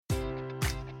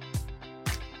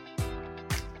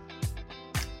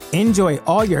Enjoy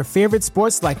all your favorite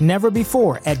sports like never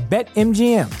before at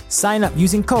BetMGM. Sign up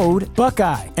using code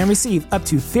Buckeye and receive up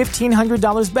to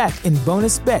 $1,500 back in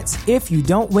bonus bets if you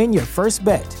don't win your first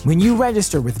bet. When you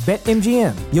register with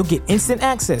BetMGM, you'll get instant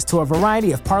access to a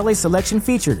variety of parlay selection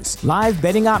features, live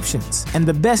betting options, and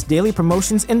the best daily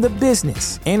promotions in the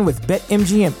business. And with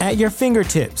BetMGM at your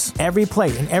fingertips, every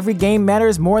play and every game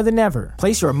matters more than ever.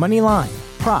 Place your money line,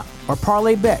 prop, or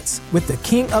parlay bets with the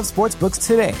king of sportsbooks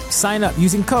today. Sign up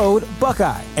using code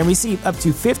Buckeye and receive up to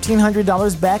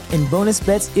 $1,500 back in bonus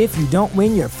bets if you don't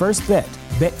win your first bet.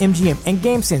 BetMGM and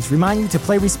GameSense remind you to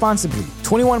play responsibly.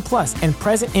 21 plus and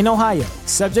present in Ohio,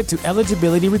 subject to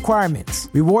eligibility requirements.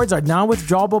 Rewards are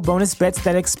non-withdrawable bonus bets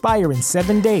that expire in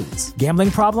 7 days. Gambling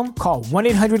problem? Call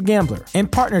 1-800-GAMBLER. In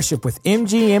partnership with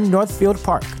MGM Northfield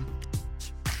Park.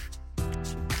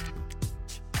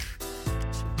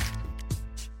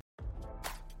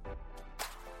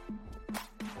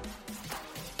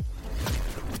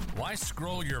 Why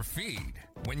scroll your feed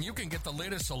when you can get the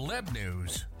latest celeb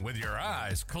news with your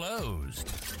eyes closed?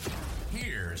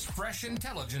 Here's fresh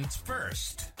intelligence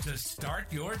first to start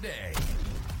your day.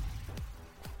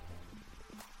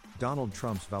 Donald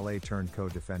Trump's valet turned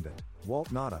co-defendant, Walt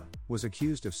Nauta, was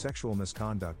accused of sexual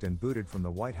misconduct and booted from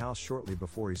the White House shortly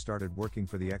before he started working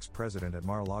for the ex-president at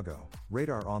Mar-a-Lago,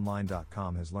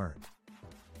 RadarOnline.com has learned.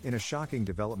 In a shocking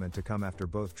development to come after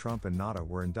both Trump and Nauta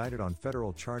were indicted on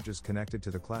federal charges connected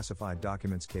to the classified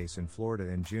documents case in Florida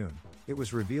in June, it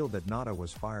was revealed that Nauta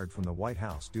was fired from the White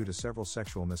House due to several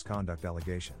sexual misconduct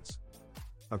allegations.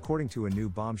 According to a new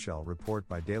bombshell report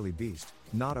by Daily Beast,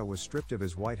 Nauta was stripped of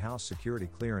his White House security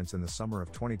clearance in the summer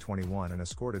of 2021 and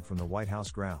escorted from the White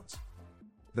House grounds.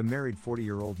 The married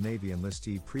 40-year-old Navy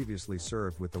enlistee previously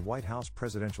served with the White House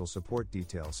Presidential Support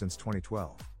Detail since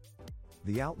 2012.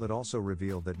 The outlet also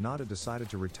revealed that Nauta decided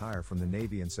to retire from the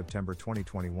Navy in September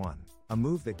 2021, a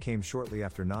move that came shortly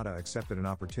after Nauta accepted an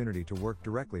opportunity to work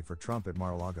directly for Trump at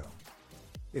Mar-a-Lago.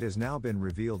 It has now been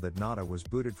revealed that Nauta was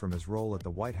booted from his role at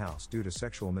the White House due to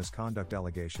sexual misconduct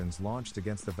allegations launched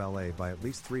against the valet by at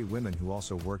least 3 women who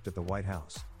also worked at the White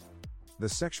House. The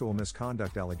sexual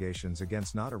misconduct allegations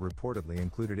against Nauta reportedly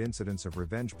included incidents of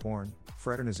revenge porn,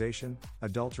 fraternization,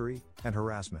 adultery, and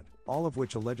harassment, all of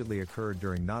which allegedly occurred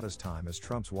during Nauta's time as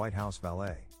Trump's White House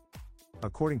valet.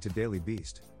 According to Daily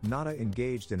Beast, Nauta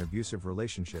engaged in abusive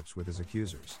relationships with his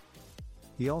accusers.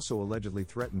 He also allegedly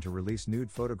threatened to release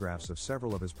nude photographs of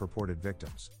several of his purported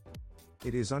victims.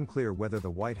 It is unclear whether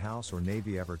the White House or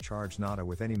Navy ever charged Nauta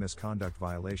with any misconduct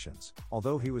violations,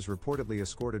 although he was reportedly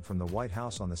escorted from the White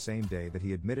House on the same day that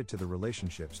he admitted to the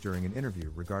relationships during an interview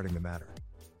regarding the matter.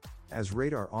 As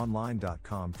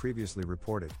RadarOnline.com previously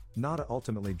reported, Nauta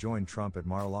ultimately joined Trump at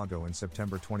Mar-a-Lago in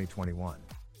September 2021.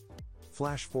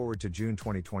 Flash forward to June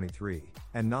 2023,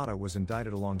 and Nauta was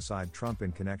indicted alongside Trump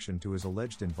in connection to his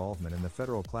alleged involvement in the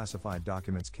federal classified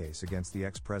documents case against the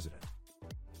ex-president.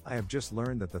 I have just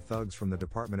learned that the thugs from the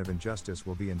Department of Injustice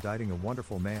will be indicting a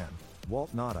wonderful man,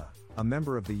 Walt Nauta, a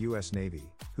member of the U.S. Navy,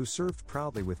 who served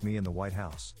proudly with me in the White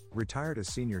House, retired as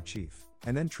senior chief,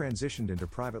 and then transitioned into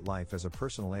private life as a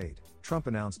personal aide, Trump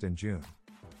announced in June.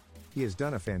 He has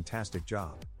done a fantastic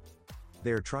job.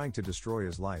 They are trying to destroy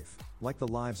his life, like the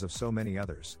lives of so many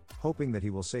others, hoping that he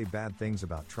will say bad things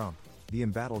about Trump, the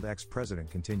embattled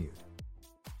ex-president continued.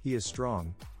 He is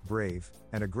strong, brave,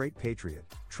 and a great patriot,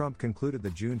 Trump concluded the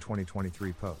June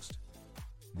 2023 post.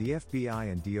 The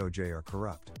FBI and DOJ are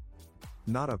corrupt.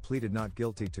 Nauta pleaded not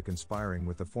guilty to conspiring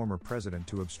with the former president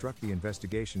to obstruct the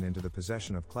investigation into the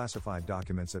possession of classified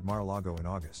documents at Mar-a-Lago in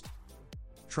August.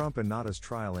 Trump and Nauta's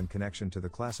trial in connection to the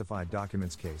classified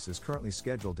documents case is currently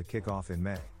scheduled to kick off in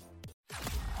May.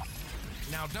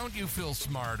 Now, don't you feel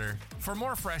smarter? For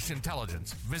more fresh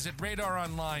intelligence, visit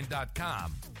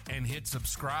RadarOnline.com and hit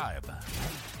subscribe.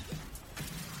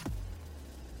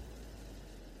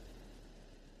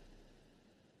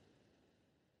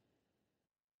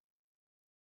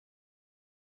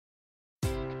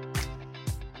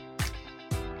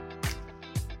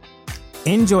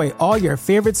 Enjoy all your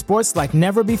favorite sports like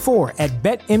never before at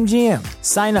BetMGM.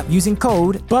 Sign up using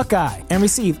code Buckeye and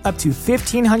receive up to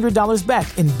 $1,500 back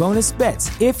in bonus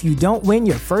bets if you don't win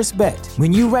your first bet.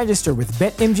 When you register with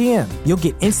BetMGM, you'll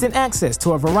get instant access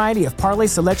to a variety of parlay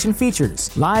selection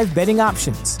features, live betting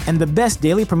options, and the best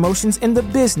daily promotions in the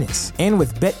business. And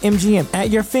with BetMGM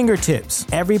at your fingertips,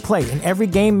 every play and every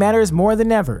game matters more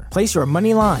than ever. Place your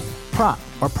money line, prop,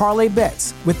 or parlay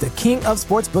bets with the king of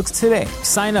sportsbooks today.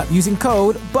 Sign up using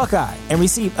code Buckeye and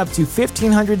receive up to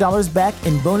 $1,500 back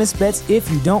in bonus bets if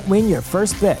you don't win your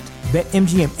first bet.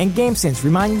 BetMGM and GameSense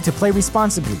remind you to play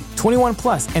responsibly. 21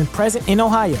 plus and present in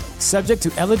Ohio, subject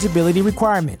to eligibility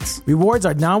requirements. Rewards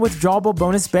are non-withdrawable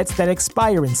bonus bets that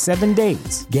expire in 7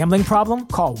 days. Gambling problem?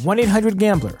 Call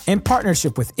 1-800-GAMBLER in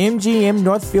partnership with MGM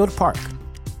Northfield Park.